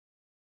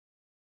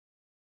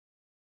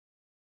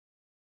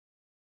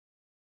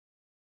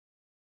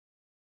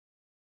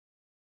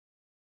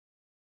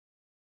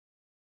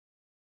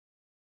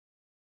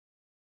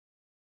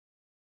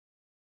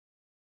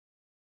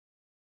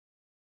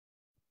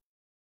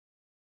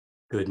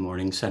Good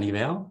morning,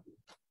 Sunnyvale.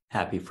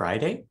 Happy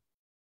Friday.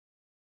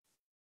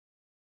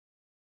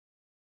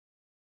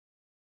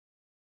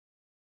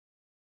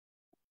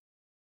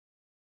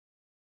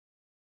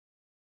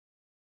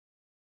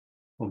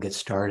 We'll get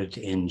started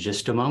in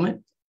just a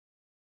moment.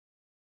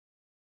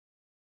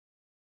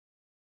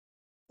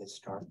 Get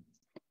started.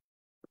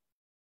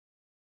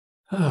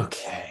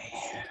 Okay,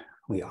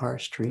 we are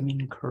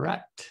streaming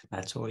correct.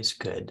 That's always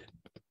good.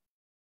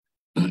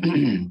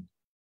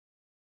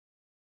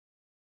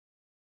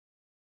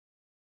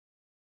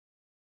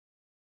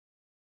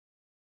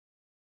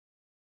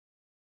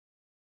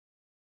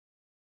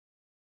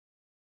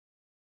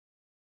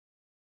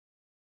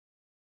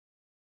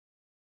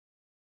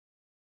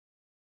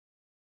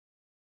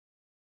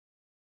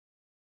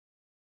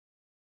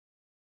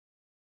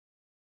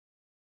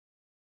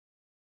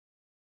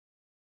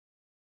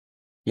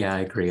 Yeah,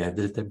 I agree.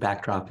 The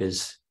backdrop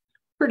is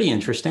pretty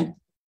interesting.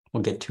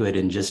 We'll get to it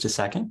in just a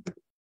second.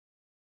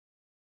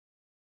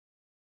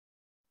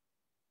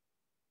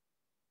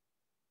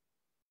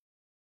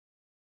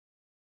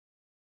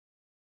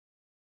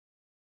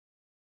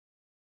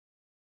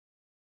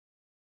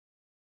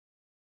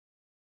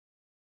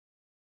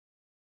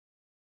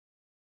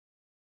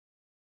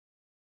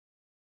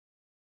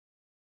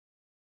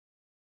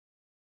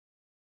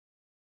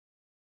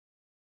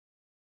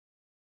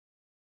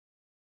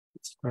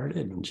 Get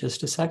started in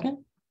just a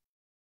second.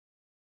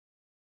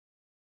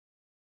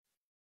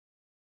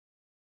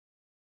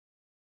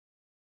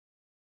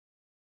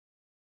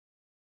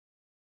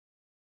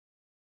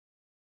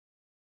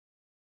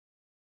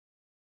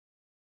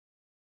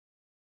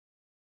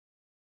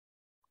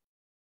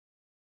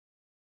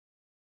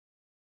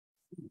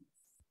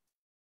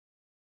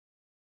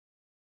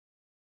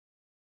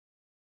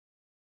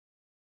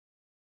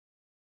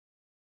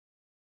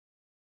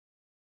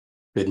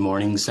 Good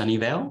morning,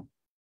 Sunnyvale.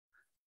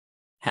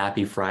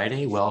 Happy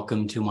Friday.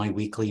 Welcome to my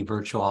weekly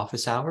virtual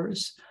office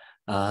hours.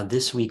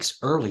 This week's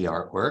early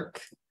artwork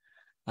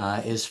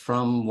is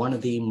from one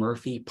of the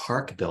Murphy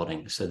Park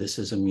buildings. So this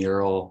is a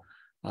mural.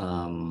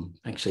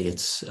 Actually,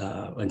 it's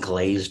a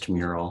glazed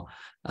mural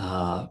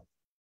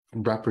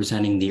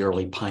representing the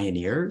early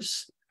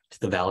pioneers to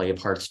the Valley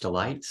of Heart's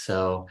Delight.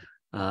 So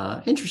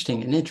an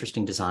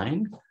interesting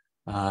design,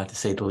 to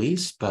say the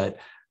least, but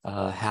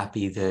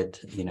happy that,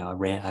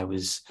 I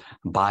was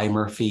by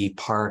Murphy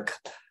Park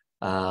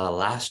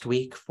last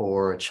week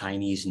for a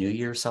Chinese New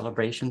Year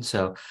celebration.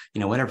 So,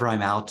 whenever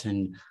I'm out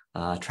and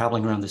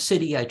traveling around the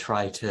city, I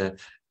try to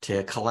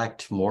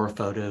collect more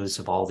photos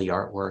of all the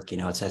artwork.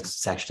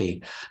 It's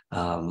actually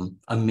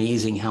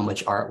amazing how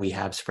much art we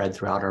have spread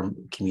throughout our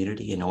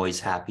community, and always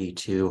happy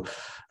to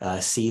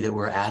see that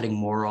we're adding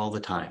more all the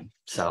time.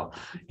 So,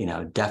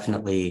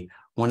 definitely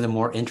one of the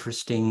more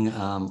interesting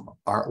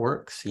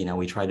artworks.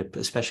 We try to,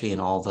 especially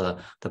in all the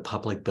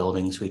public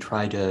buildings, we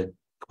try to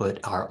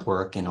put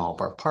artwork in all of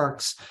our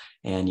parks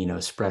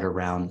and, spread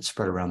around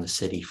the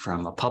city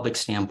from a public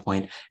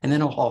standpoint, and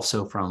then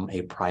also from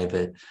a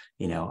private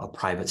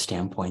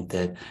standpoint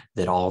that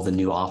all the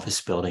new office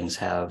buildings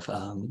have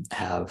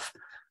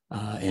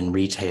in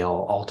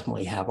retail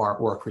ultimately have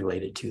artwork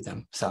related to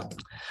them. So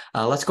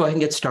let's go ahead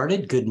and get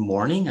started. Good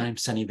morning. I'm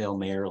Sunnyvale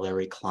Mayor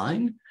Larry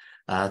Klein.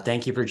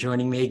 Thank you for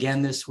joining me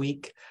again this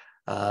week.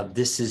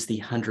 This is the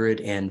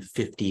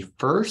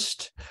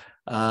 151st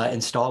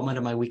installment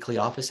of my weekly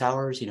office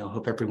hours.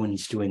 Hope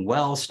everyone's doing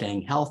well,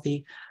 staying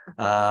healthy.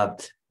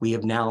 We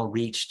have now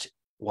reached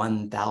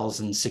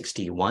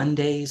 1,061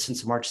 days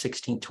since the March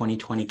 16,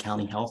 2020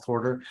 county health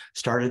order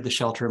started the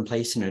shelter in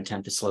place in an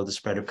attempt to slow the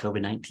spread of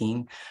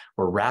COVID-19.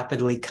 We're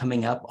rapidly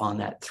coming up on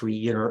that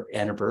 3-year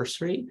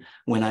anniversary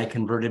when I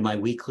converted my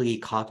weekly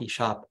coffee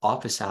shop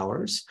office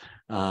hours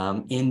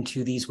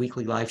into these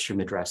weekly live stream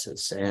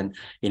addresses. And,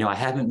 I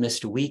haven't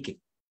missed a week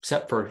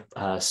except for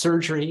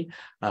surgery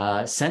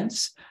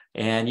since.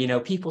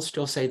 And, people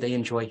still say they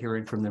enjoy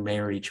hearing from their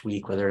mayor each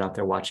week, whether or not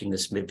they're watching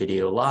this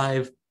video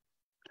live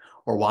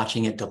or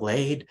watching it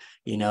delayed.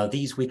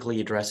 These weekly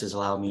addresses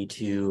allow me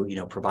to,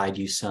 provide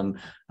you some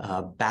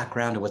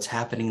background of what's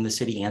happening in the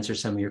city, answer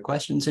some of your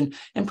questions, and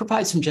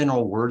provide some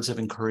general words of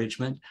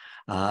encouragement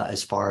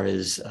as far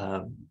as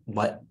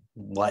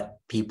what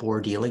people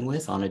are dealing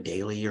with on a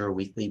daily or a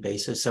weekly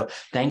basis. So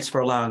thanks for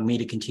allowing me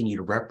to continue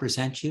to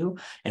represent you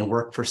and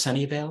work for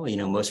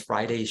Sunnyvale. Most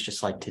Fridays,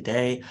 just like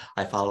today,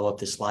 I follow up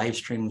this live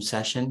stream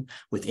session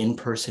with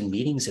in-person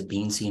meetings at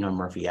Bean Scene on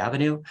Murphy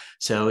Avenue.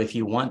 So if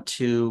you want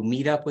to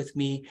meet up with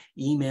me,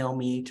 email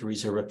me to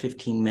reserve a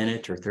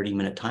 15-minute or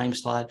 30-minute time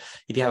slot.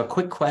 If you have a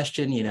quick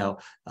question,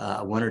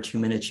 1 or 2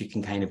 minutes, you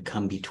can kind of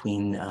come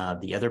between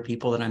the other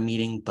people that I'm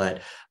meeting.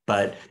 But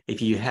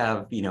if you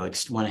have,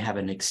 want to have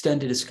an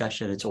extended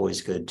discussion, it's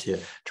always good to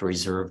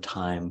reserve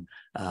time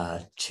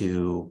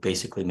to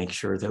basically make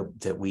sure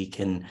that we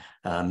can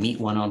meet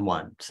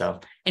one-on-one. So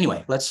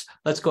anyway, let's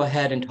go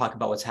ahead and talk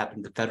about what's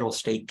happened at the federal,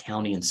 state,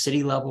 county, and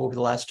city level over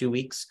the last 2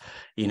 weeks.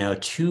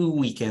 2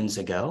 weekends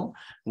ago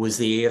was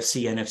the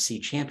AFC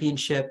NFC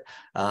Championship.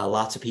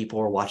 Lots of people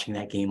were watching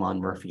that game on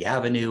Murphy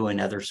Avenue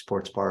and other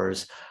sports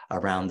bars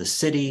around the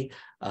city.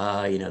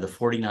 The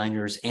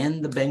 49ers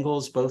and the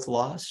Bengals both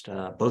lost,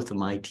 both of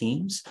my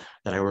teams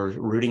that I was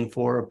rooting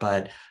for.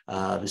 But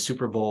the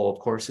Super Bowl, of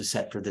course, is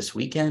set for this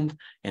weekend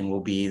and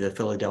will be the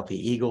Philadelphia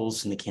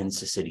Eagles and the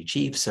Kansas City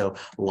Chiefs. So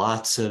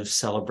lots of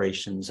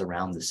celebrations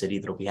around the city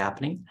that will be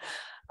happening.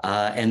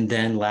 And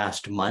then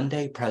last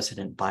Monday,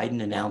 President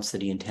Biden announced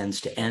that he intends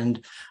to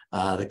end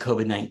the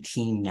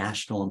COVID-19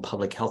 national and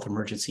public health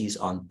emergencies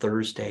on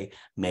Thursday,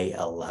 May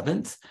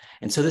 11th.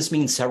 And so this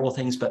means several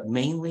things, but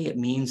mainly it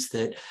means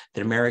that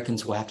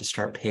Americans will have to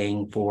start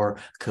paying for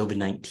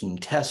COVID-19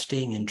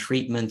 testing and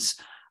treatments,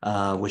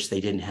 which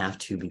they didn't have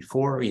to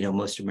before.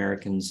 Most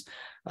Americans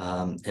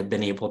have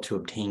been able to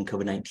obtain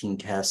COVID-19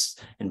 tests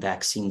and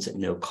vaccines at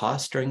no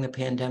cost during the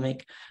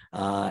pandemic.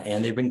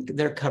 And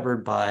they're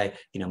covered by,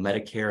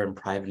 Medicare and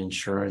private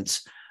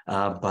insurance.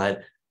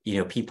 But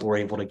people were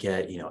able to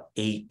get,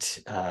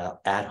 8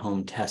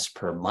 at-home tests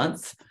per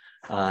month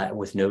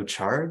with no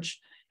charge.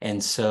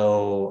 And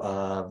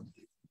so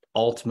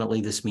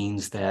ultimately, this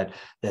means that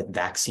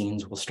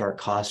vaccines will start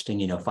costing.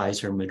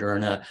 Pfizer and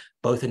Moderna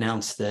both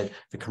announced that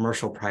the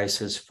commercial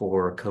prices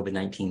for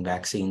COVID-19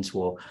 vaccines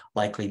will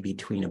likely be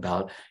between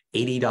about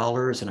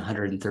 $80 and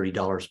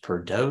 $130 per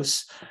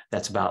dose.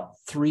 That's about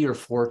 3 or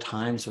 4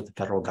 times what the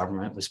federal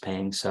government was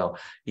paying. So,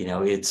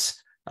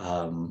 it's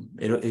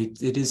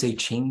it is a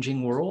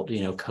changing world.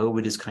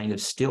 COVID is kind of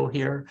still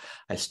here.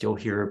 I still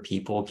hear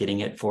people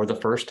getting it for the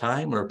first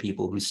time, or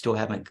people who still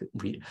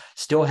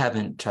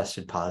haven't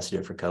tested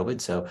positive for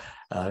COVID. So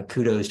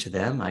kudos to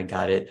them. I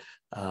got it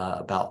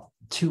about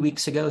 3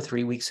 weeks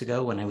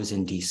ago when I was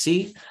in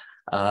DC.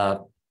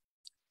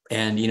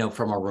 And,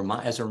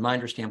 as a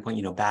reminder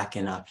standpoint, back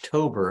in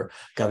October,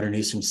 Governor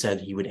Newsom said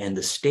he would end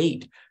the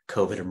state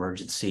COVID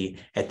emergency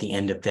at the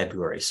end of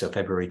February, so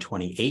February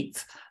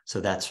 28th. So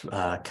that's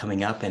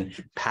coming up. And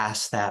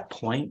past that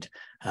point,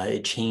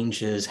 it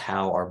changes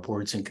how our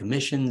boards and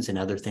commissions and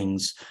other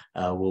things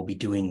will be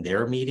doing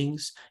their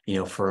meetings.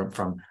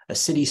 From a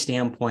city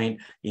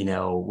standpoint,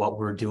 what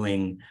we're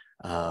doing,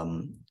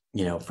 from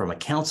a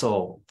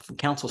council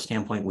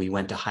standpoint, we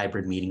went to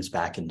hybrid meetings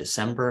back in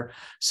December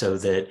so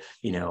that,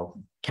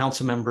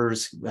 council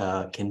members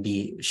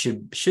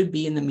should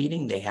be in the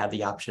meeting. They have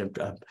the option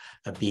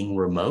of being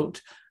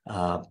remote.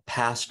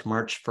 Past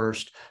March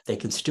 1st, they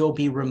can still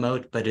be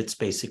remote, but it's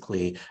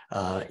basically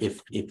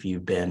if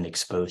you've been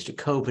exposed to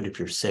COVID, if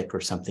you're sick or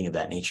something of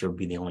that nature, would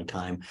be the only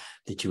time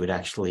that you would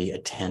actually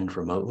attend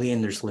remotely.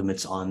 And there's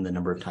limits on the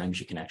number of times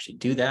you can actually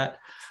do that.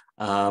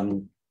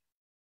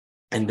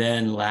 And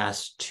then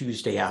last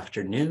Tuesday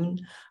afternoon,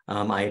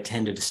 I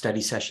attended a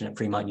study session at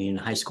Fremont Union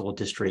High School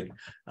District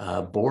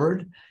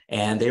Board,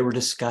 and they were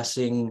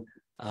discussing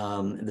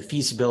the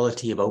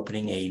feasibility of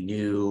opening a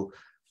new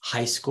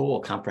high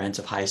school, a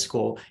comprehensive high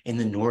school in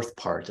the north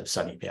part of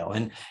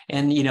Sunnyvale.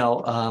 And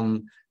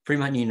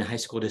Fremont Union High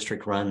School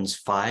District runs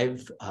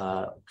five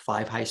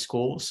high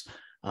schools,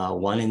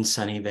 one in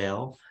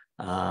Sunnyvale,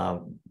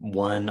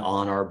 one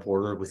on our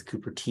border with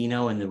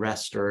Cupertino, and the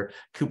rest are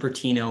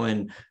Cupertino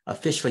and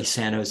officially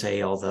San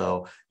Jose,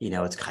 although,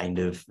 it's kind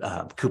of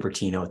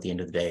Cupertino at the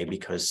end of the day,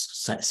 because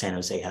San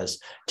Jose has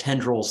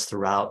tendrils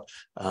throughout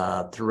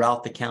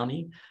the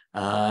county.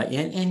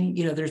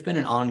 There's been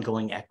an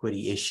ongoing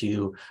equity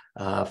issue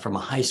from a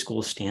high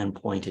school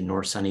standpoint in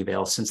North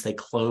Sunnyvale since they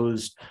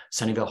closed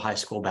Sunnyvale High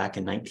School back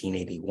in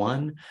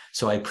 1981.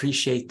 So I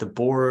appreciate the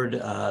board,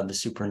 the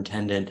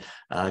superintendent,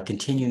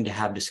 continuing to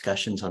have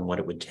discussions on what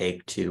it would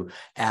take to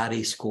add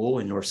a school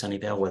in North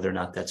Sunnyvale, whether or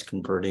not that's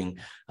converting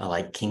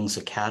like King's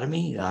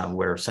Academy,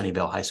 where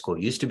Sunnyvale High School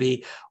used to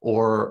be,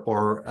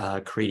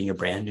 or creating a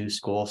brand new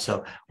school.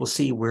 So we'll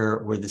see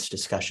where this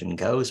discussion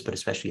goes, but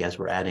especially as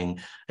we're adding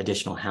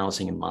additional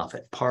housing in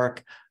Moffett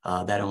Park,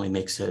 that only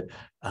makes it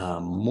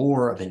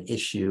more of an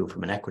issue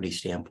from an equity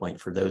standpoint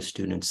for those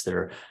students that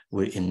are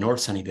in North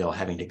Sunnyvale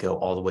having to go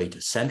all the way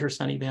to Center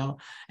Sunnyvale,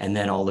 and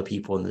then all the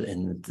people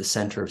in the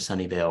center of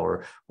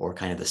Sunnyvale or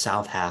kind of the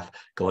south half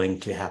going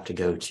to have to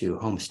go to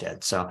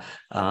Homestead. So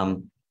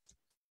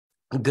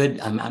good.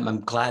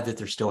 I'm glad that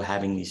they're still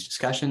having these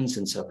discussions,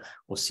 and so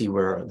we'll see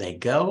where they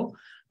go.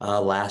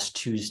 Last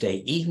Tuesday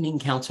evening,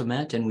 council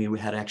met, and we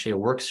had actually a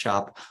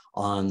workshop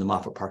on the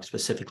Moffett Park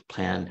specific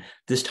plan,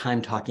 this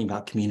time talking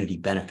about community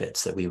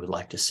benefits that we would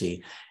like to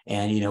see.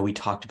 And, we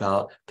talked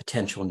about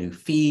potential new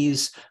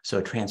fees, so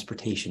a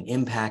transportation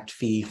impact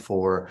fee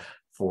for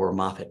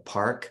Moffett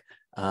Park,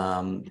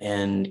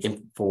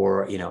 and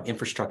for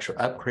infrastructure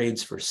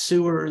upgrades for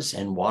sewers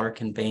and water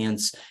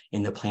conveyance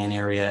in the plan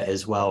area,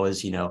 as well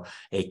as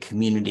a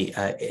community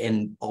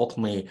and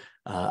ultimately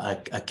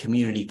a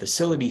community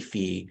facility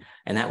fee,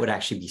 and that would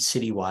actually be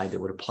citywide,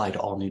 that would apply to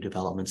all new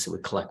developments that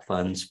would collect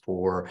funds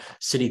for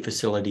city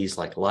facilities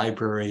like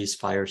libraries,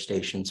 fire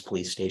stations,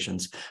 police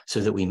stations, so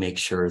that we make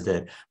sure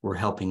that we're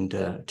helping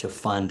to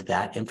fund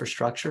that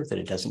infrastructure, that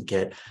it doesn't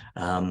get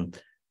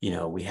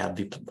we have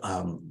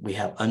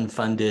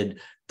unfunded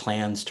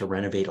plans to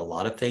renovate a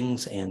lot of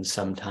things, and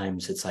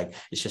sometimes it's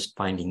just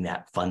finding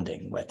that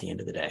funding at the end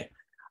of the day.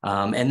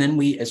 And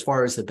then as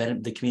far as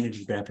the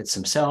community benefits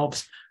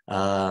themselves,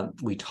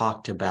 we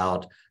talked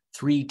about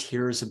three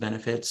tiers of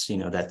benefits,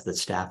 that the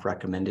staff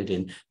recommended,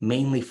 and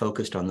mainly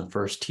focused on the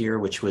first tier,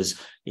 which was,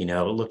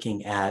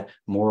 looking at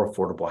more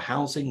affordable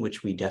housing,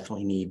 which we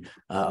definitely need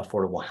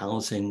affordable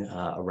housing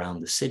around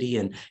the city.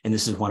 And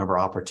this is one of our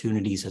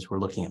opportunities as we're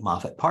looking at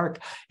Moffett Park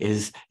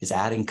is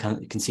adding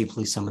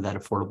conceivably some of that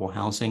affordable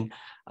housing.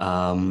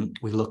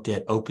 We looked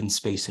at open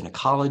space and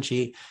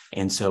ecology.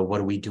 And so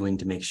what are we doing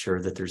to make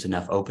sure that there's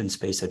enough open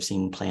space? I've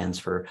seen plans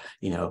for,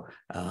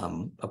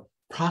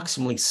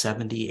 approximately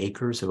 70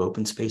 acres of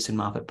open space in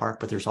Moffett Park,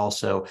 but there's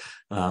also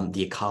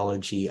the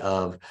ecology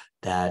of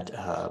that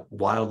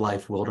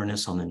wildlife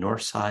wilderness on the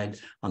north side,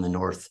 on the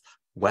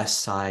northwest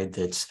side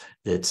that's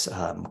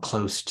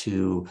close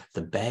to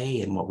the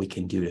bay, and what we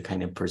can do to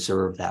kind of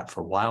preserve that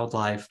for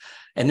wildlife.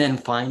 And then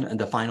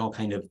the final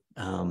kind of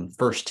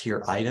first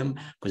tier item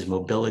was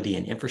mobility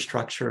and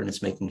infrastructure, and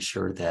it's making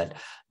sure that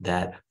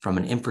from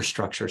an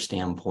infrastructure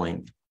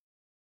standpoint,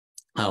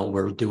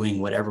 we're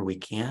doing whatever we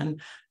can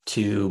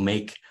to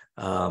make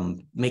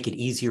it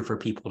easier for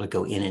people to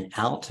go in and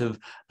out of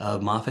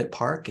Moffett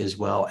Park, as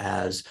well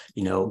as,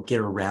 get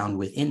around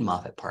within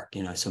Moffett Park,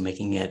 so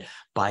making it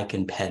bike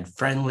and ped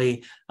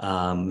friendly,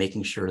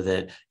 making sure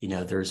that,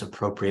 there's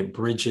appropriate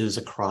bridges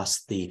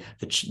across the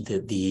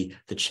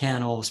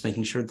channels,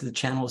 making sure that the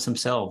channels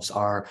themselves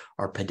are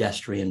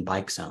pedestrian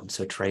bike zones,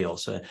 so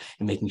trails, and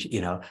making,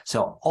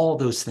 so all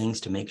those things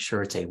to make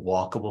sure it's a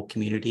walkable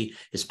community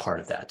is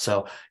part of that.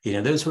 So,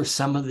 those were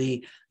some of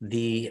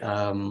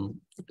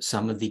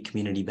the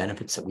community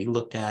benefits that we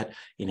looked at,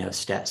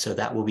 so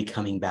that will be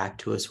coming back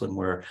to us when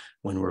we're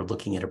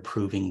looking at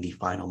approving the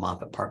final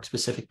Moffett Park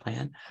specific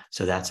plan.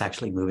 So that's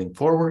actually moving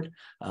forward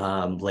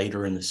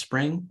later in the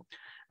spring.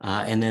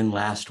 And then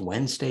last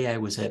Wednesday, I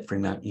was at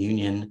Fremont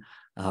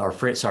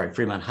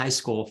High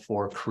School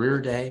for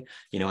Career Day.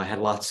 I had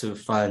lots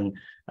of fun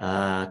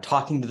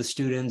talking to the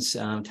students,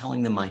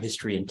 telling them my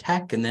history in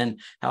tech, and then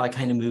how I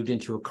kind of moved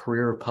into a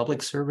career of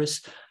public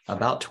service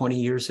about 20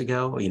 years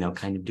ago,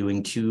 kind of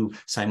doing two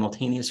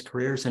simultaneous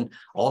careers, and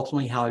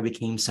ultimately how I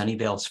became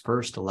Sunnyvale's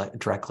first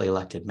directly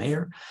elected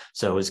mayor.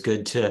 So it was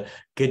good to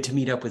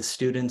meet up with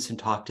students and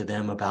talk to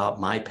them about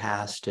my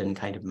past and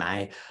kind of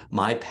my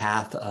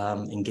path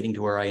in getting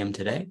to where I am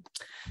today.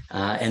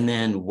 And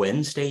then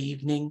Wednesday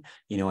evening,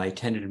 I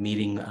attended a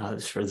meeting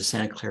for the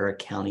Santa Clara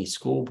County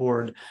School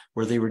Board,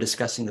 where they were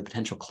discussing the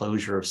potential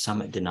closure of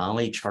Summit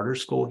Denali Charter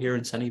School here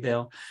in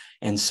Sunnyvale.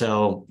 And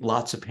so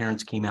lots of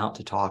parents came out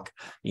to talk,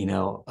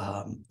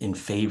 in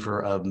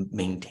favor of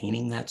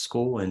maintaining that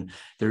school. And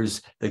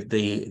there's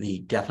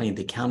definitely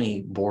the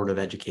County Board of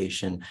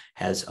Education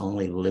has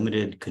only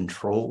limited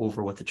control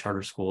over what the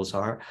charter schools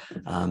are.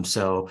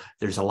 So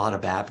there's a lot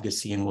of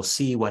advocacy, and we'll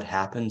see what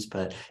happens.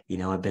 But,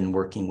 I've been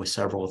working with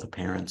several of the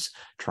parents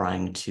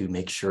trying to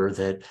make sure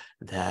that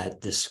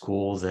the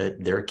school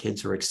that their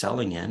kids are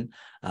excelling in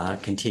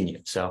continue.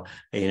 So,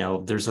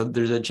 there's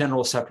a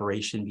general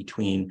separation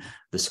between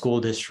the school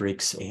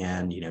districts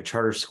and,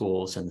 charter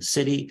schools and the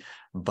city.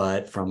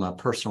 But from a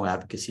personal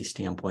advocacy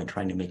standpoint,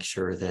 trying to make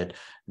sure that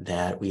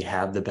we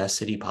have the best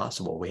city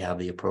possible. We have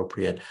the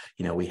appropriate,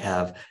 we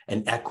have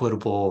an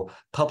equitable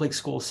public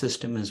school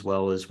system, as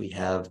well as we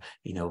have,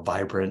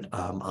 vibrant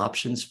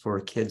options for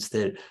kids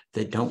that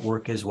don't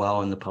work as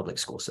well in the public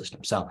school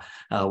system. So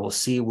we'll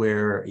see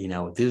where,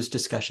 those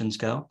discussions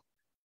go.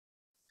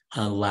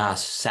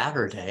 Last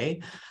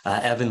Saturday,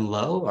 Evan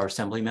Lowe, our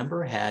assembly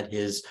member, had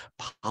his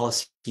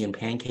policy and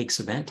pancakes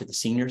event at the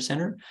senior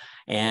center.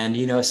 And,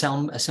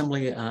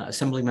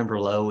 Assembly Member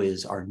Lowe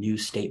is our new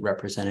state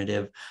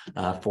representative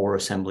for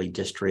Assembly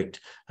District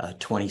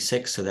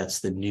 26. So that's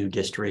the new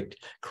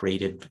district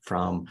created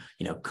from,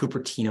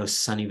 Cupertino,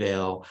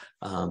 Sunnyvale,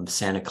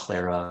 Santa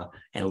Clara,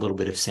 and a little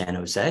bit of San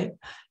Jose.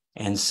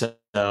 And so,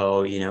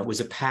 it was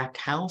a packed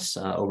house,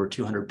 over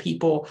 200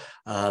 people.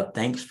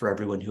 Thanks for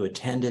everyone who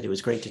attended. It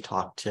was great to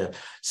talk to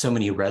so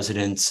many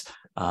residents,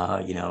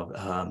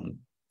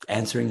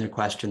 answering their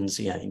questions,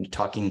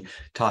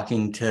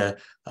 talking to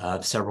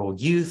several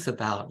youth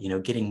about,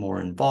 getting more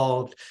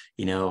involved,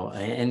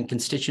 and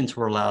constituents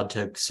were allowed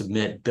to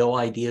submit bill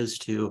ideas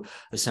to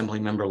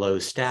Assemblymember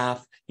Lowe's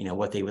staff,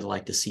 what they would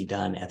like to see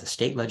done at the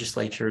state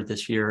legislature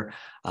this year.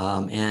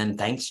 And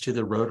thanks to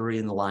the Rotary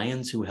and the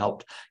Lions who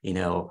helped,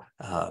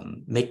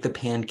 make the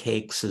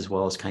pancakes as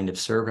well as kind of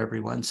serve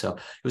everyone. So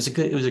it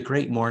was a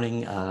great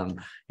morning,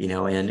 and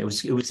it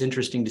was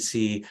interesting to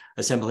see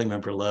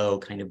Assemblymember Lowe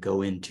kind of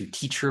go into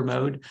teacher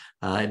mode.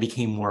 It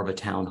became more of a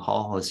town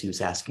hall as he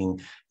was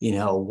asking,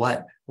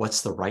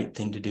 what's the right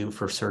thing to do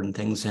for certain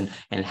things, and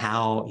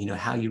how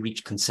you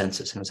reach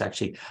consensus. And it was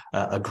actually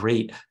a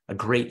great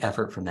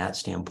effort from that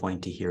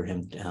standpoint to hear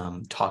him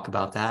talk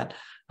about that.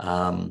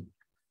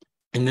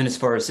 And then as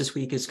far as this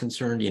week is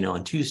concerned,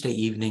 on Tuesday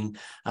evening,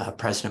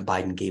 President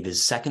Biden gave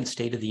his second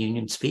State of the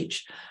Union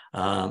speech.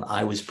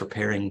 I was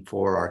preparing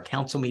for our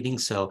council meeting,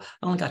 so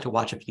I only got to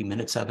watch a few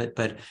minutes of it,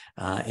 but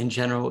in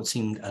general, it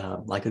seemed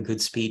like a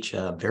good speech,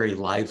 very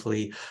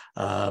lively.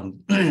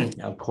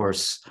 Of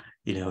course,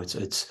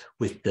 it's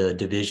with the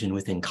division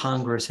within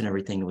Congress and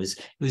everything. It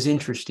was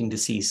interesting to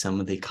see some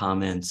of the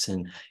comments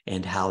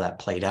and how that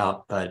played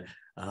out. But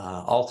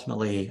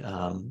ultimately,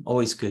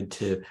 always good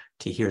to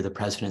hear the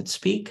president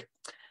speak.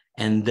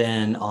 And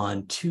then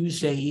on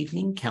Tuesday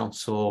evening,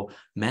 council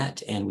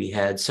met and we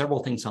had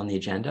several things on the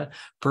agenda.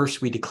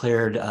 First, we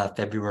declared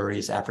February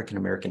as African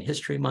American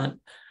History Month.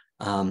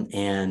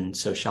 And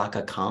so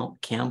Shaka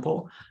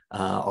Campbell,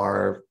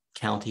 our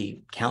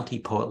county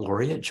poet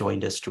laureate,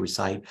 joined us to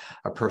recite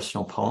a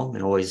personal poem,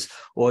 and always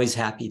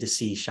happy to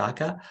see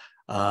Shaka.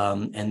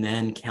 And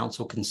then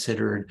council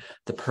considered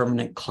the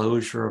permanent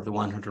closure of the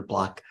 100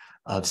 block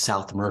of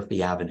South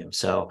Murphy Avenue.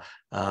 So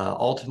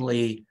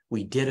ultimately,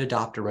 we did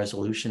adopt a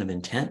resolution of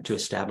intent to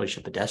establish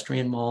a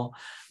pedestrian mall.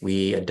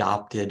 We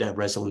adopted a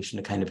resolution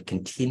to kind of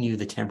continue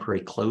the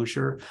temporary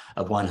closure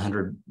of the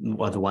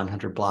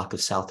 100 block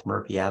of South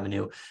Murphy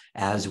Avenue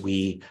as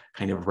we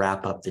kind of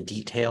wrap up the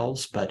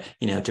details. But,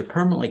 to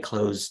permanently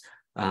close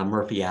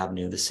Murphy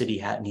Avenue, the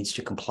city needs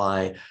to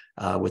comply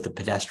with the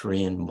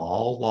pedestrian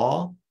mall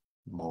law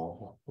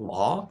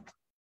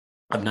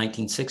of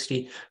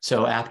 1960.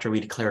 So after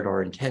we declared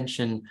our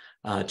intention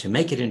to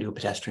make it into a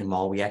pedestrian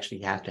mall, we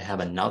actually have to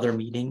have another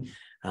meeting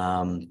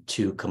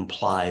to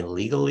comply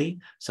legally.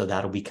 So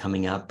that'll be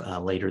coming up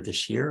later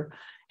this year.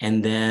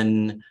 And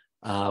then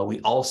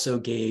we also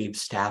gave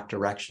staff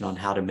direction on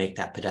how to make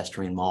that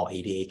pedestrian mall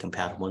ADA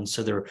compatible. And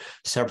so there are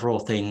several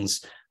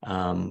things,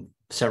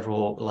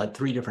 like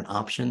 3 different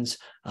options,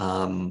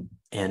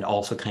 and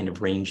also kind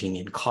of ranging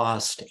in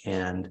cost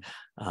and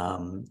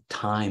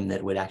time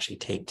that would actually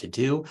take to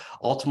do.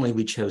 Ultimately,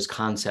 we chose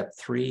concept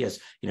 3 as,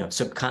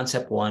 so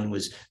concept 1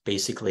 was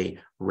basically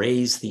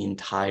raise the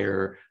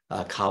entire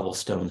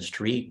cobblestone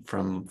street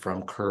from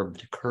curb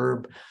to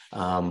curb,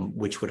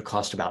 which would have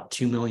cost about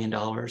 $2 million.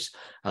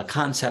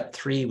 Concept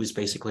 3 was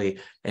basically,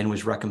 and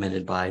was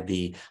recommended by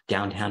the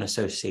Downtown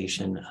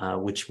Association,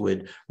 which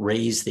would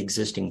raise the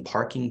existing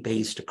parking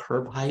base to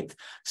curb height.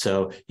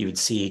 So you would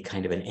see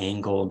kind of an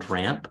angled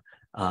ramp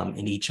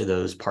in each of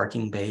those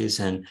parking bays,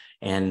 and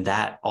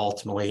that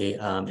ultimately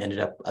ended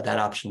up, that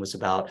option was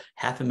about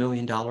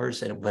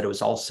 $500,000, but it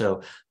was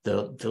also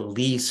the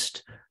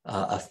least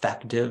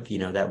effective.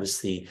 That was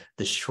the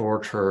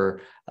shorter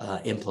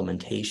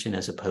implementation,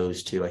 as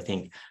opposed to, I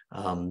think,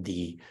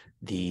 the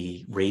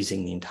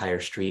raising the entire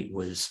street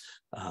was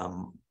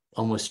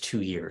almost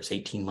 2 years,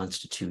 18 months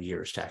to 2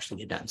 years to actually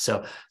get done.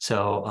 So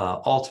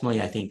ultimately,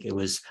 I think it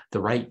was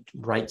the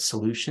right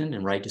solution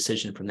and right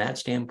decision from that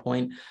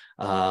standpoint.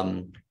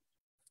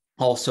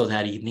 Also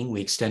that evening,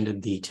 we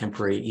extended the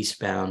temporary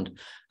eastbound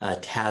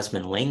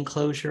Tasman Lane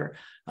closure.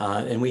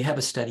 And we have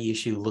a study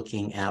issue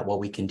looking at what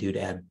we can do to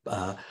add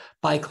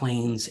bike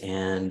lanes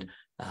and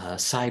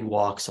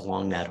sidewalks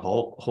along that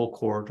whole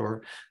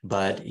corridor.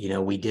 But,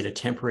 we did a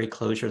temporary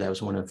closure. That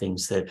was one of the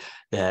things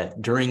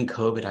that during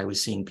COVID, I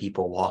was seeing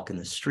people walk in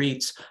the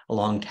streets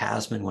along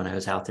Tasman when I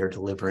was out there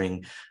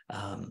delivering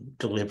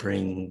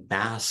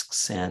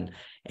masks.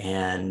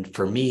 And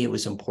for me, it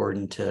was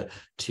important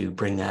to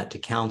bring that to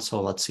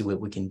council. Let's see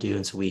what we can do.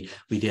 And so we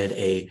did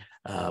a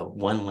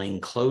 1-lane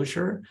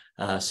closure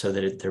so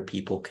that their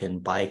people can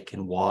bike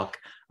and walk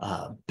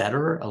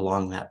better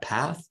along that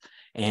path.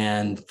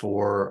 And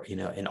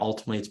and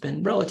ultimately it's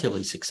been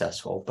relatively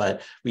successful,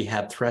 but we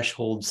have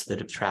thresholds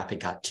that if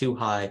traffic got too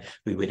high,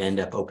 we would end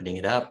up opening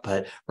it up.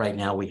 But right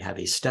now we have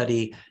a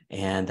study,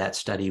 and that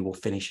study will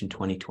finish in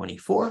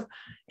 2024.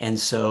 And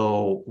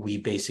so we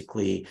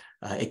basically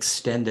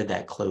extended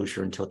that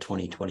closure until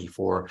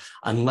 2024,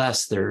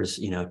 unless there's,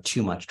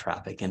 too much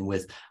traffic. And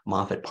with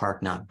Moffett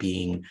Park not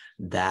being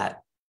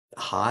that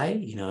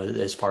high,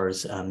 as far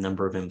as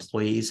number of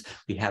employees,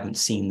 we haven't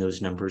seen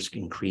those numbers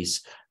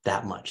increase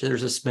that much.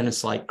 There's been a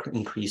slight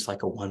increase,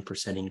 like a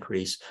 1%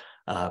 increase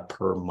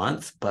per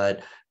month,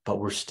 but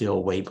we're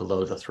still way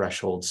below the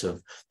thresholds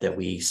that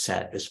we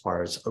set as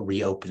far as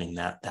reopening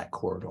that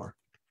corridor.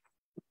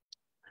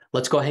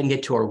 Let's go ahead and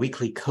get to our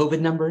weekly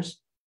COVID numbers.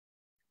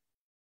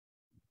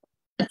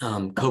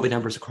 COVID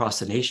numbers across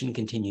the nation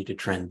continue to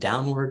trend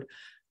downward.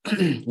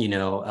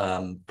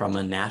 From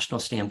a national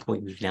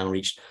standpoint, we've now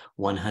reached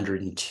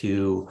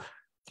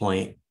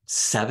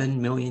 102.7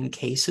 million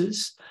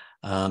cases.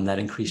 That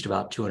increased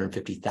about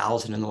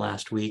 250,000 in the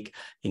last week.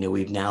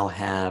 We've now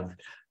have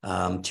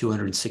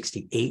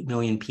 268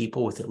 million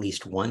people with at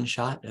least 1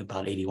 shot,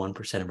 about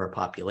 81% of our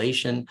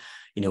population.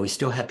 We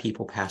still have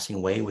people passing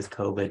away with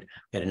COVID. We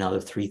had another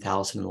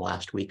 3,000 in the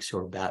last week, so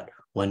we're about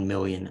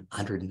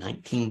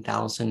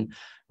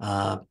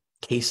 1,119,000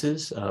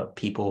 cases of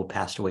people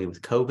passed away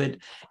with COVID.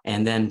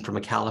 And then from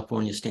a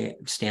California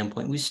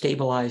standpoint, we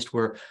stabilized.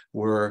 We're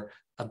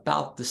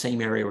about the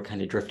same area. We're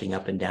kind of drifting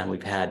up and down.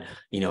 We've had,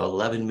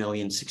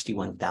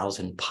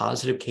 11,061,000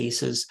 positive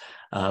cases.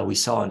 We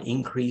saw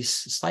a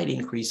slight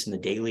increase in the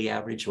daily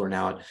average. We're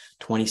now at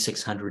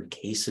 2,600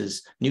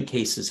 new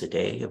cases a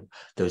day of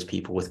those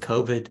people with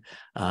COVID,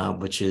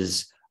 which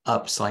is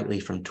up slightly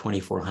from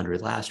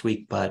 2,400 last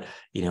week, but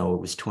it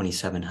was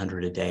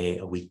 2,700 a day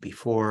a week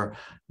before,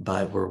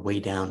 but we're way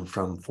down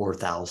from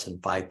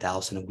 4,000,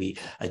 5,000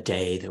 a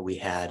day that we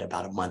had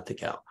about a month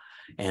ago.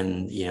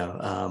 And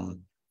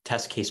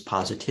test case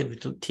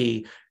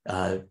positivity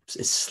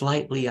is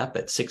slightly up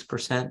at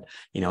 6%.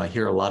 I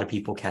hear a lot of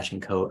people catching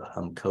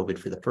COVID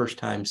for the first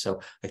time, so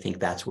I think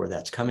that's where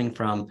that's coming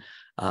from.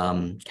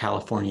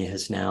 California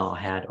has now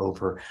had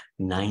over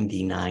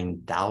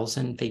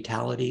 99,000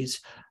 fatalities,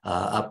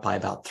 up by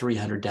about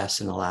 300 deaths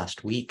in the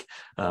last week.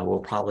 We'll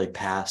probably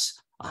pass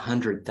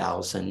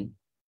 100,000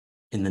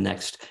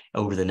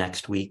 over the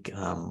next week,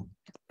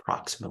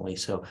 approximately.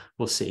 So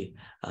we'll see.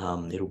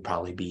 It'll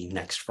probably be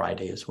next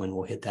Friday is when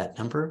we'll hit that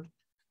number.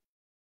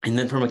 And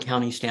then from a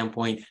county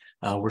standpoint,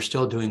 we're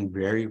still doing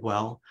very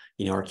well.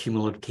 Our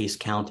cumulative case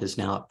count is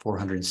now at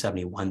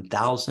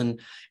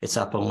 471,000. It's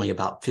up only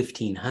about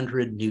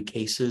 1,500 new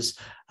cases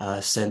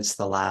since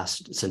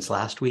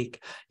last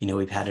week.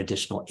 We've had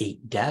additional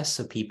 8 deaths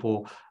of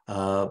people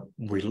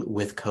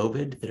with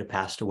COVID that have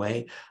passed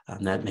away.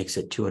 That makes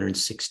it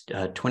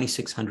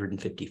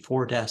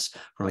 2,654 deaths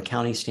from a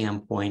county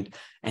standpoint.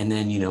 And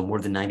then, more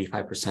than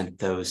 95% of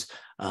those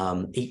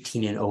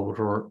 18 and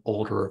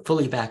older,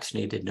 fully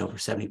vaccinated, and over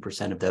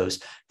 70% of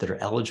those that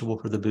are eligible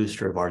for the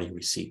booster have already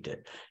received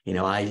it.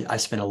 I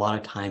spent a lot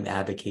of time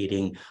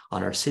advocating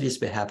on our city's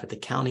behalf at the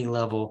county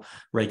level,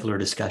 regular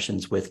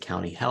discussions with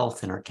county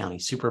health and our county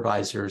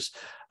supervisors.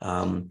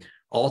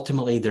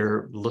 Ultimately,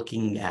 they're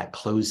looking at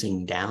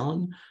closing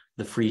down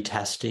the free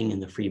testing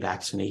and the free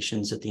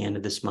vaccinations at the end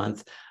of this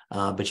month.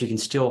 But you can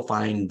still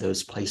find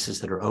those places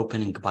that are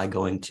open by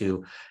going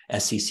to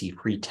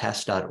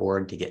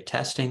secfreetest.org to get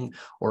testing,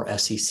 or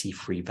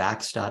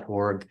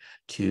secfreevax.org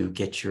to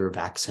get your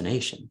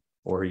vaccination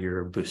or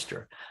your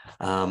booster.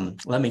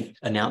 Let me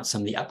announce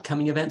some of the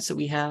upcoming events that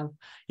we have.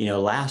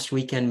 Last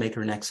weekend,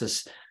 Maker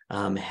Nexus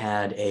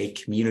had a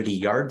community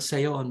yard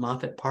sale in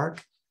Moffett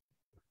Park.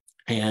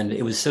 And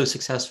it was so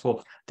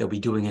successful, they'll be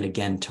doing it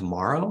again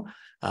tomorrow,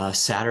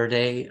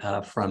 Saturday,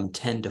 from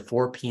 10 to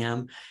 4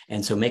 p.m.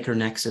 And so Maker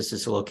Nexus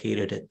is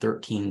located at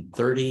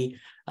 1330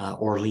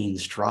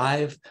 Orleans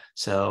Drive.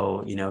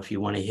 So, if you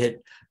want to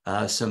hit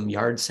some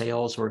yard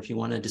sales, or if you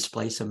want to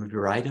display some of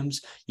your items,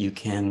 you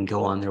can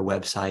go on their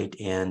website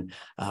and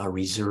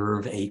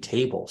reserve a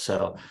table.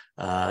 So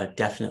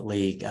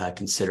definitely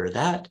consider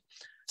that.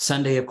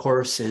 Sunday, of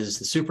course, is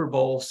the Super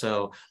Bowl,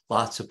 so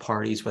lots of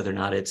parties, whether or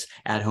not it's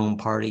at-home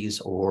parties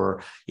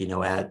or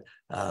at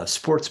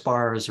sports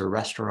bars or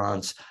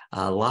restaurants.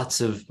 Lots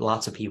of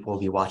people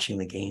will be watching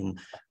the game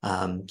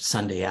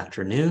Sunday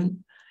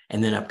afternoon.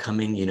 And then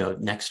upcoming,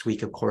 next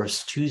week, of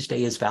course,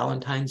 Tuesday is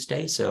Valentine's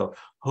Day. So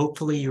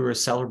hopefully you are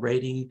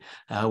celebrating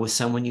with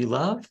someone you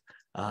love.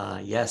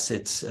 Yes,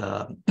 it's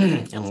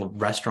and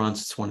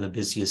restaurants. It's one of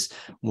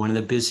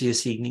the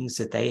busiest evenings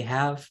that they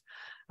have.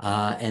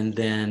 And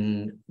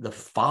then the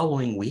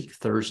following week,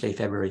 Thursday,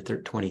 February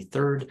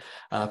 23rd,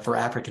 for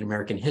African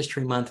American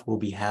History Month, we'll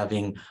be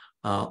having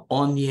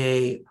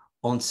Onye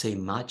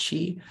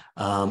Onsemachi,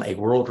 a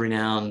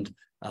world-renowned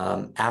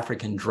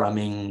African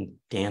drumming,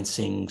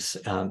 dancing,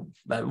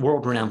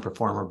 world-renowned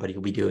performer, but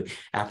he'll be doing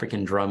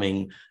African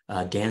drumming,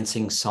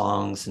 dancing,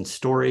 songs, and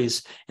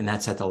stories, and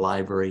that's at the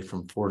library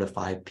from 4 to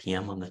 5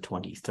 p.m. on the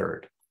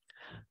 23rd.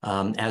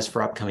 As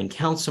for upcoming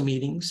council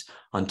meetings,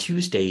 on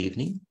Tuesday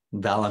evening,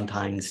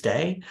 Valentine's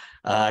Day,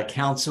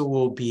 council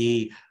will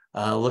be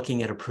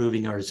looking at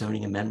approving our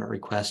zoning amendment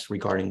request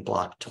regarding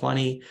Block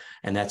 20,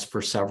 and that's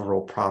for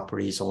several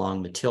properties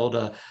along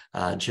Matilda,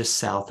 just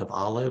south of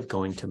Olive,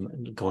 going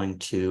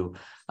to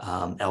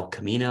El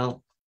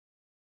Camino.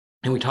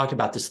 And we talked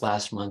about this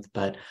last month,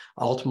 but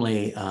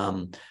ultimately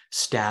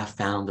staff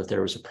found that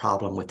there was a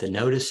problem with the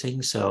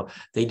noticing. So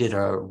they did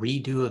a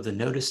redo of the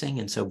noticing,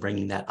 and so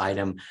bringing that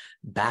item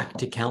back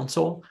to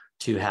council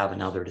to have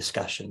another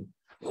discussion.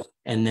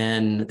 And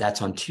then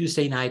that's on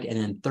Tuesday night, and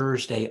then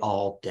Thursday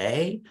all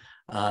day.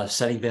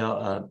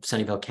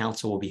 Sunnyvale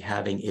Council will be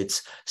having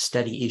its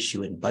study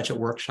issue and budget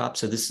workshop.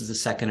 So this is the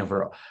second of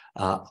our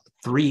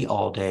 3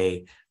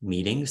 all-day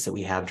meetings that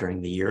we have during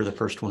the year. The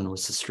first one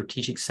was the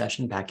strategic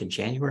session back in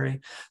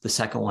January. The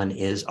second one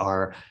is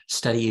our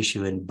study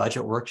issue and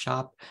budget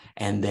workshop.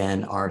 And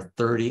then our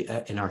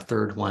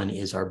third one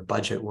is our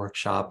budget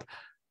workshop,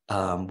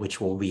 which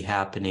will be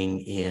happening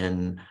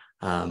in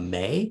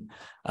May.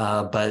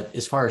 But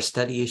as far as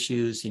study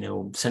issues,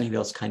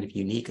 Sunnyvale is kind of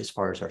unique as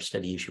far as our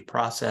study issue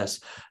process.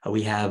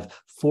 We have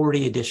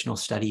 40 additional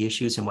study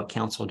issues, and what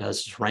council does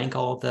is rank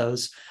all of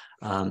those,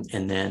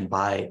 and then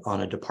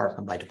on a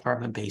department by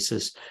department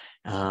basis.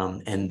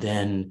 And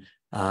then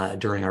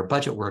during our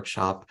budget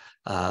workshop,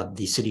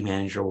 the city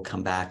manager will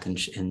come back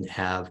and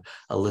have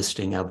a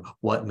listing of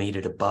what made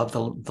it above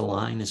the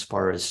line as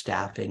far as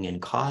staffing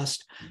and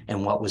cost,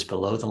 and what was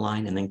below the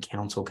line. And then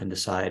council can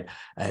decide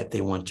if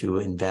they want to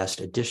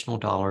invest additional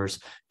dollars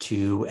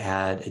to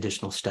add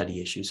additional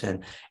study issues.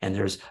 And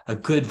there's a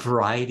good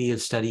variety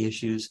of study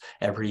issues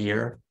every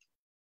year.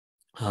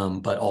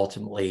 But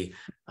ultimately,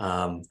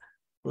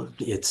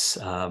 it's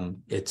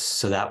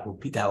so that will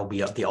be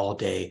the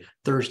all-day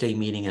Thursday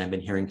meeting, and I've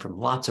been hearing from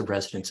lots of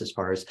residents as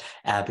far as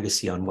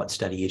advocacy on what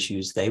study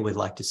issues they would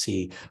like to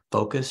see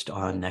focused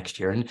on next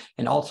year,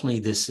 and ultimately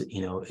this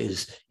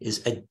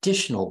is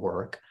additional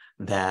work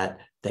that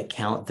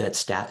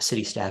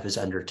city staff is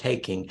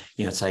undertaking.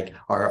 It's like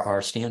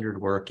our standard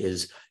work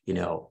is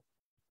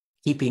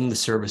keeping the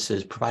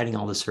services, providing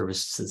all the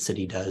services the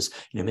city does,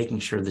 making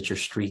sure that your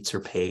streets are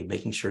paved,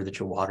 making sure that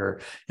your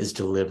water is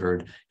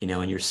delivered,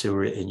 and your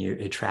sewer and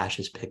your trash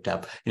is picked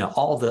up,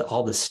 all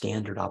the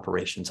standard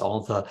operations,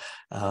 all the,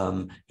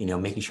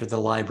 making sure the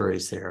library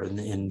is there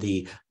and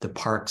the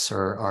parks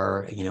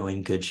are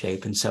in good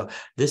shape. And so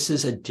this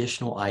is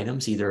additional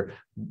items, either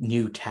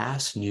new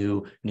tasks,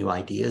 new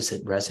ideas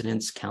that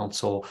residents,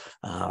 council,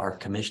 our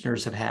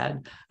commissioners have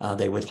had,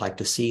 they would like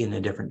to see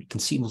in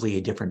conceivably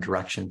a different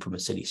direction from a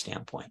city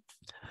standpoint.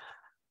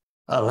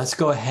 Let's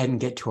go ahead and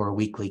get to our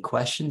weekly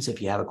questions.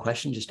 If you have a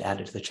question, just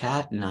add it to the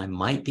chat and I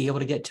might be able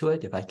to get to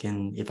it if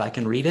I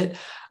can read it.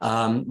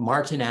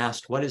 Martin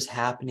asked, what is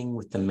happening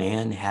with the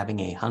man having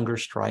a hunger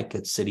strike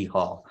at City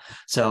Hall?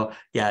 So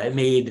yeah, it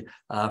made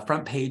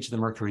front page of the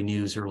Mercury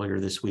News earlier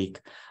this week.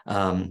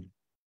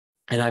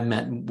 And I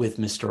met with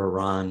Mr.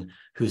 Iran,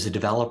 who's a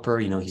developer.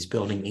 He's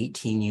building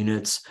 18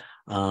 units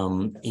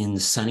in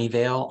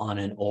Sunnyvale on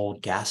an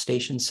old gas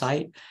station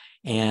site.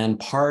 And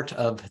part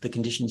of the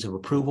conditions of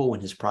approval when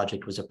his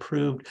project was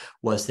approved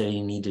was that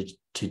he needed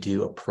to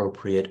do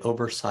appropriate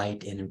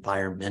oversight and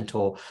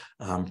environmental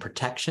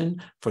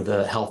protection for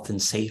the health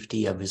and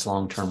safety of his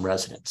long-term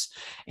residents.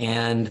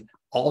 And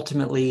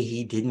ultimately,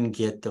 he didn't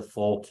get the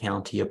full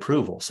county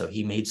approval. So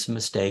he made some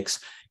mistakes.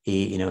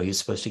 He was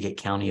supposed to get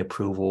county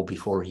approval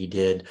before he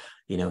did,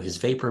 his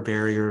vapor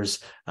barriers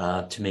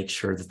to make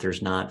sure that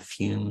there's not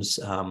fumes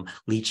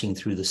leaching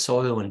through the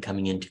soil and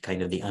coming into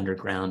kind of the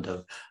underground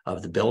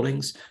of the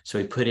buildings. So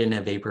he put in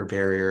a vapor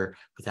barrier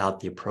without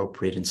the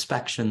appropriate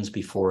inspections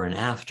before and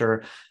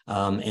after,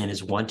 and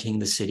is wanting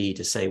the city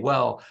to say,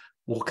 well,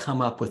 we'll come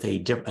up with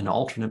an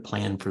alternate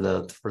plan for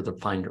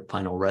the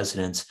final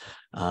residents,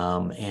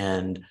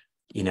 and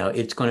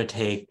it's going to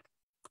take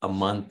a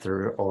month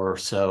or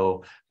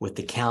so with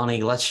the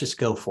county. Let's just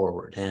go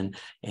forward. And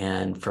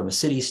from a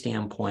city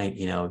standpoint,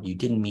 you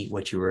didn't meet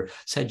what you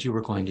said you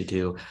were going to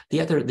do.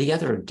 The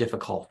other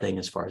difficult thing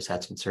as far as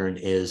that's concerned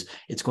is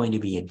it's going to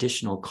be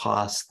additional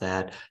costs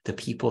that the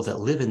people that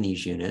live in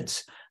these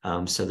units,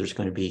 so there's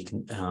going to be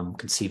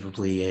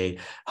conceivably a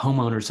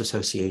homeowners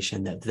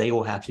association that they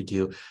will have to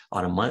do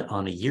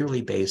on a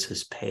yearly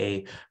basis,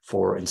 pay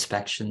for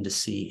inspection to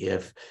see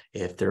if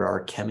there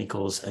are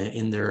chemicals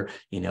in there,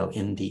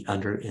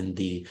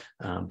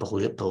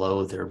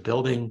 below their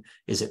building.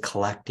 Is it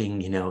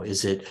collecting?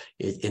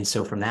 And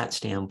so from that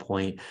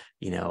standpoint,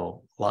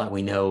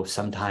 we know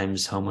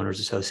sometimes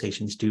homeowners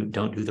associations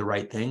don't do the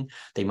right thing.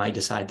 They might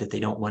decide that they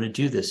don't want to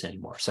do this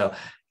anymore. So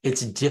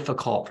it's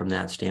difficult from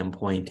that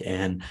standpoint.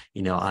 And,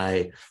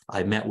 I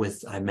met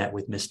with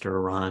Mr.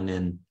 Iran,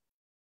 and,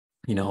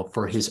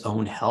 for his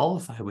own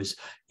health, I was,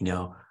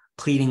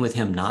 pleading with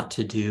him not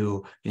to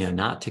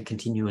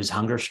continue his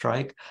hunger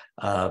strike,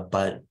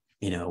 but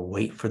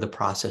wait for the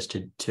process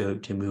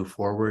to move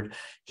forward.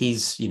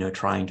 He's,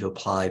 trying to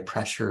apply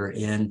pressure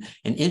in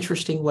an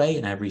interesting way.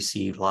 And I've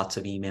received lots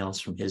of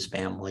emails from his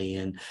family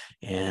and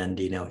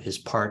his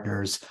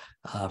partners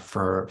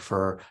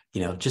for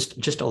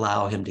just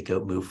allow him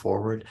to move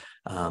forward.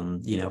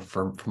 From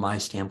my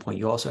standpoint,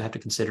 you also have to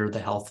consider the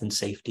health and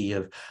safety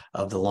of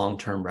the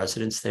long-term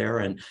residents there,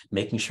 and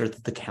making sure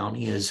that the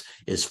county is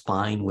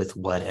fine with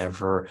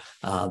whatever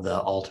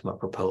the ultimate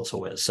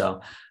proposal is.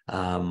 So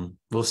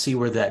we'll see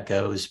where that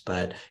goes,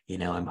 but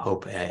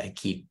I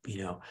keep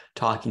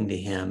talking to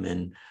him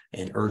and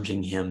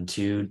urging him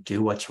to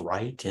do what's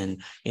right,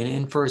 and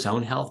for his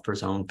own health, for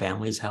his own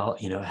family's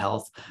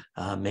health,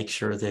 make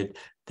sure that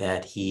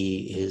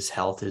his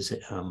health is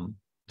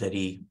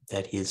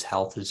his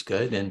health is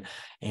good,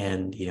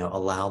 and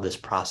allow this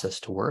process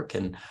to work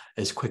and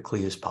as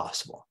quickly as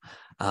possible.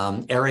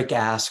 Eric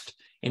asked,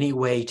 any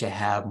way to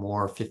have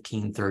more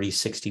 15, 30,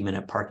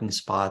 60-minute parking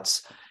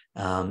spots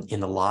in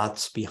the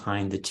lots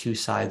behind the two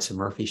sides of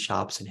Murphy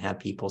shops, and have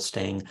people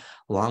staying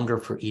longer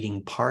for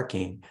park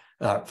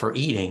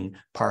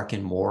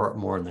in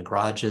more in the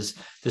garages.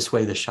 This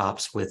way the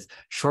shops with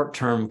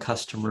short-term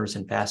customers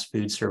and fast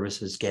food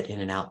services get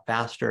in and out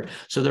faster.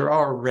 So there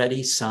are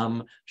already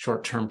some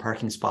short-term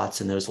parking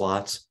spots in those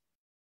lots.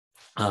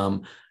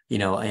 I'll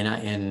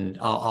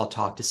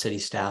talk to city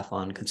staff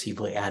on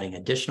conceivably adding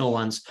additional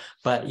ones.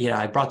 But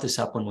I brought this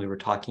up when we were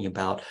talking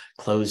about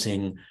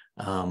closing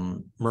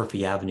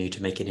Murphy Avenue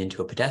to make it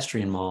into a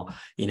pedestrian mall,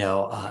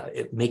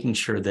 making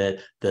sure that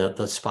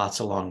the spots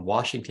along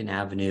Washington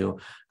Avenue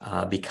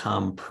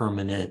become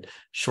permanent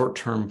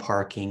short-term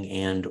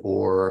parking,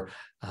 or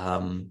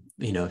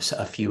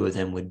a few of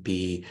them would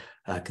be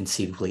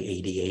conceivably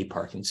ADA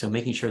parking. So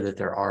making sure that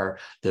there are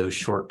those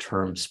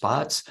short-term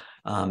spots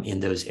in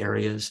those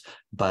areas.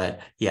 But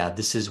yeah,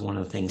 this is one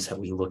of the things that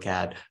we look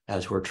at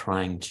as we're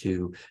trying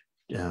to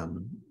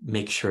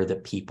make sure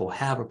that people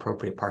have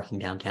appropriate parking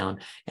downtown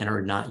and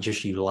are not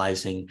just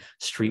utilizing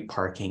street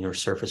parking or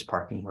surface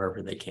parking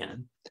wherever they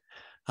can.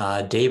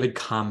 David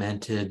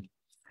commented,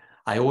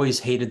 I always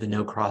hated the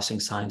no crossing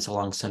signs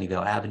along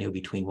Sunnyvale Avenue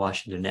between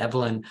Washington and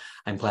Evelyn.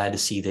 I'm glad to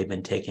see they've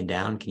been taken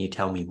down. Can you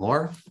tell me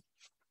more?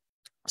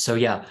 So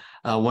yeah,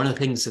 one of the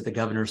things that the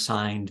governor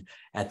signed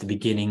at the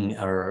beginning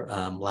or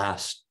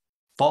last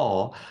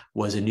fall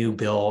was a new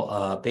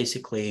bill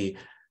basically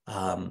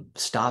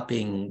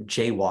stopping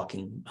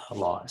jaywalking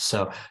laws.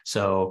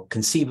 So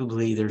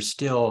conceivably, there's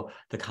still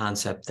the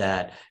concept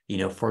that, you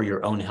know, for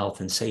your own health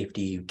and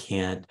safety, you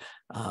can't,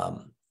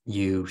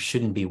 you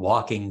shouldn't be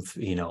walking,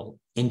 you know,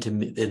 in the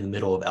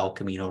middle of El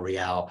Camino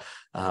Real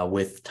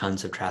with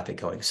tons of traffic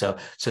going. So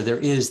there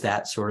is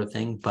that sort of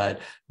thing,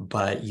 but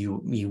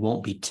you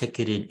won't be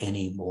ticketed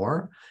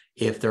anymore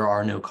if there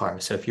are no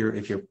cars. So if you're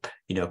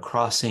you know,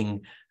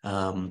 crossing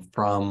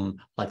from,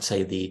 let's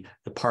say, the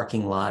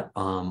parking lot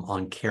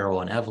on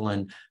Carroll and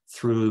Evelyn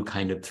through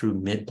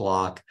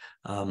mid-block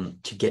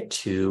to get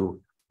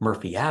to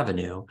Murphy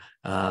Avenue,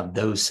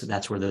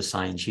 that's where those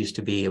signs used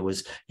to be. It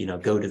was, you know,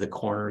 go to the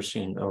corners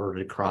in order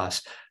to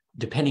cross.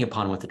 Depending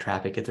upon what the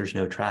traffic, if there's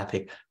no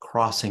traffic,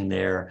 crossing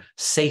there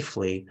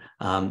safely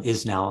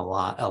is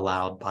now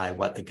allowed by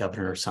what the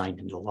governor signed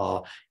into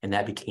law, and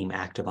that became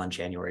active on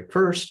January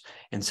 1st.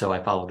 And so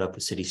I followed up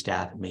with city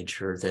staff and made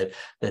sure that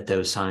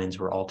those signs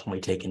were ultimately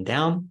taken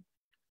down.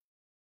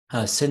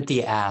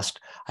 Cynthia asked,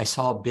 I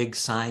saw big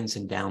signs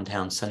in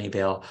downtown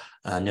Sunnyvale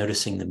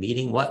noticing the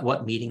meeting.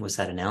 What meeting was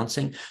that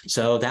announcing?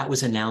 So that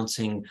was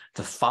announcing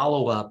the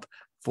follow-up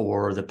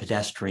for the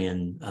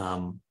pedestrian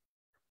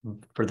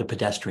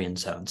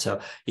zone. So,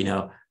 you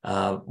know,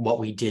 what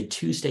we did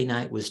Tuesday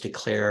night was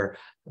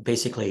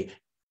basically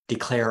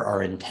declare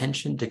our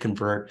intention to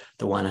convert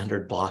the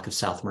 100 block of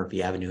South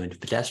Murphy Avenue into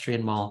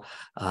pedestrian mall.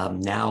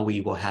 Now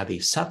we will have a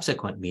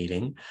subsequent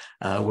meeting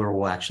where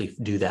we'll actually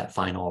do that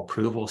final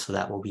approval. So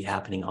that will be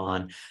happening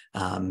on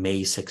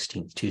May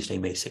 16th, Tuesday,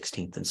 May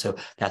 16th. And so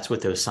that's what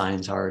those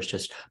signs are, is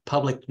just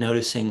public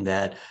noticing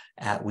that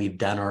we've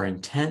done our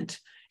intent.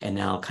 And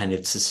now kind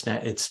of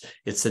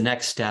it's the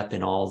next step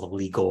in all the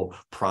legal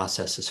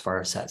process as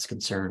far as that's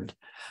concerned.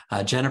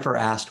 Jennifer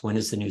asked, when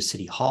is the new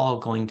city hall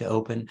going to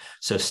open?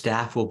 So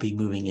staff will be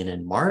moving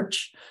in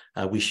March.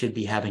 We should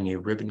be having a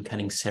ribbon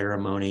cutting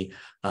ceremony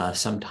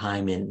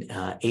sometime in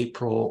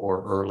April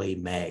or early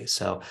May.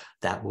 So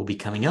that will be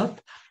coming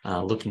up.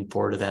 Looking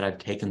forward to that. I've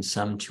taken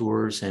some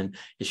tours and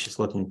it's just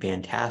looking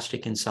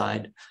fantastic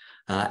inside.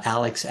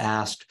 Alex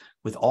asked,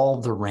 with all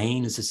the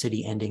rain, is the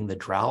city ending the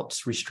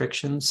droughts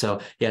restrictions?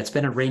 So yeah, it's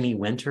been a rainy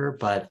winter,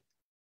 but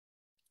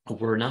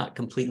we're not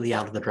completely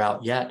out of the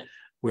drought yet.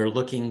 We're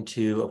looking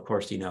to, of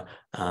course, you know,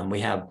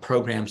 we have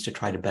programs to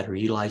try to better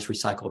utilize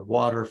recycled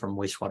water from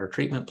wastewater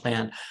treatment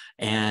plant.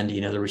 And,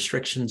 you know, the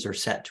restrictions are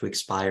set to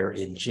expire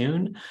in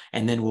June,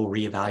 and then we'll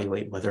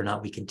reevaluate whether or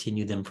not we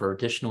continue them for an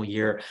additional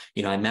year.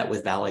 You know, I met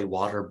with Valley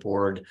Water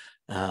Board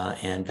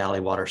and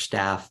Valley Water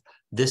staff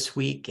this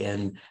week,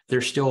 and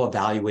they're still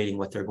evaluating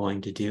what they're going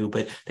to do,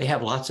 but they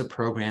have lots of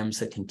programs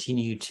that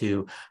continue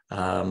to,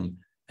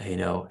 you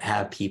know,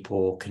 have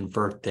people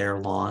convert their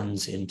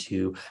lawns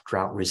into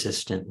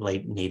drought-resistant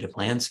native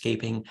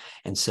landscaping.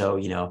 And so,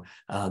 you know,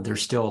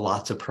 there's still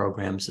lots of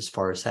programs as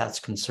far as that's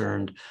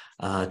concerned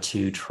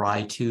to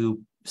try to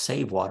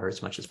save water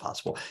as much as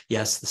possible.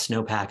 Yes, the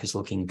snowpack is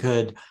looking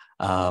good,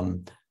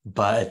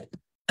 but,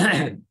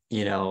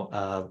 you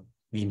know,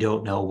 you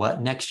don't know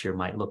what next year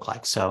might look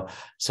like. So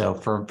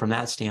from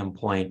that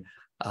standpoint,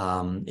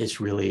 it's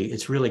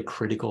really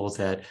critical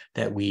that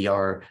we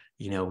are,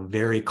 you know,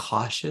 very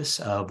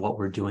cautious of what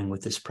we're doing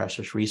with this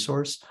precious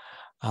resource.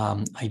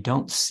 I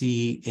don't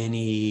see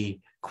any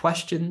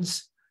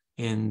questions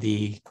in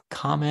the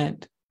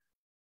comment.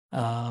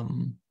 I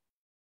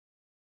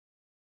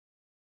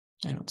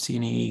don't see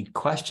any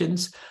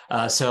questions.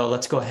 So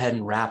let's go ahead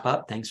and wrap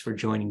up. Thanks for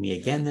joining me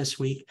again this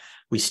week.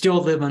 We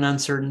still live in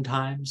uncertain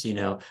times. You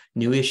know,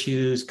 new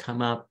issues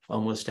come up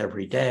almost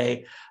every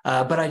day.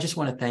 But I just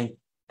want to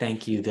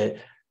thank you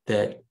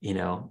that, you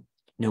know,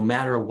 no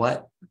matter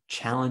what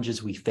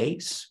challenges we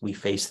face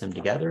them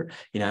together.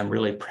 You know, I'm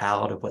really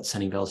proud of what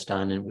Sunnyvale's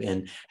done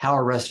and how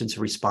our residents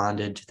have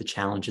responded to the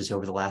challenges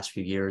over the last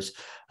few years.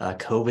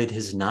 COVID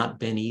has not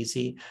been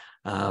easy.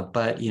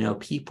 But, you know,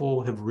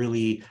 people have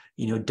really,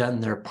 you know, done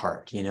their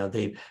part. You know,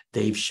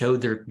 they've showed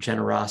their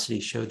generosity,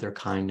 showed their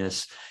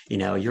kindness. You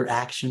know, your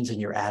actions and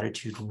your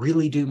attitude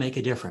really do make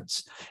a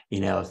difference.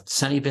 You know,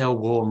 Sunnyvale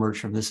will emerge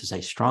from this as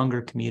a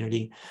stronger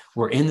community.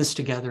 We're in this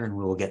together and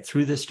we will get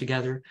through this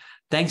together.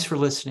 Thanks for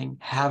listening.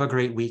 Have a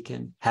great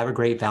weekend. Have a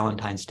great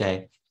Valentine's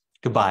Day.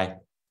 Goodbye.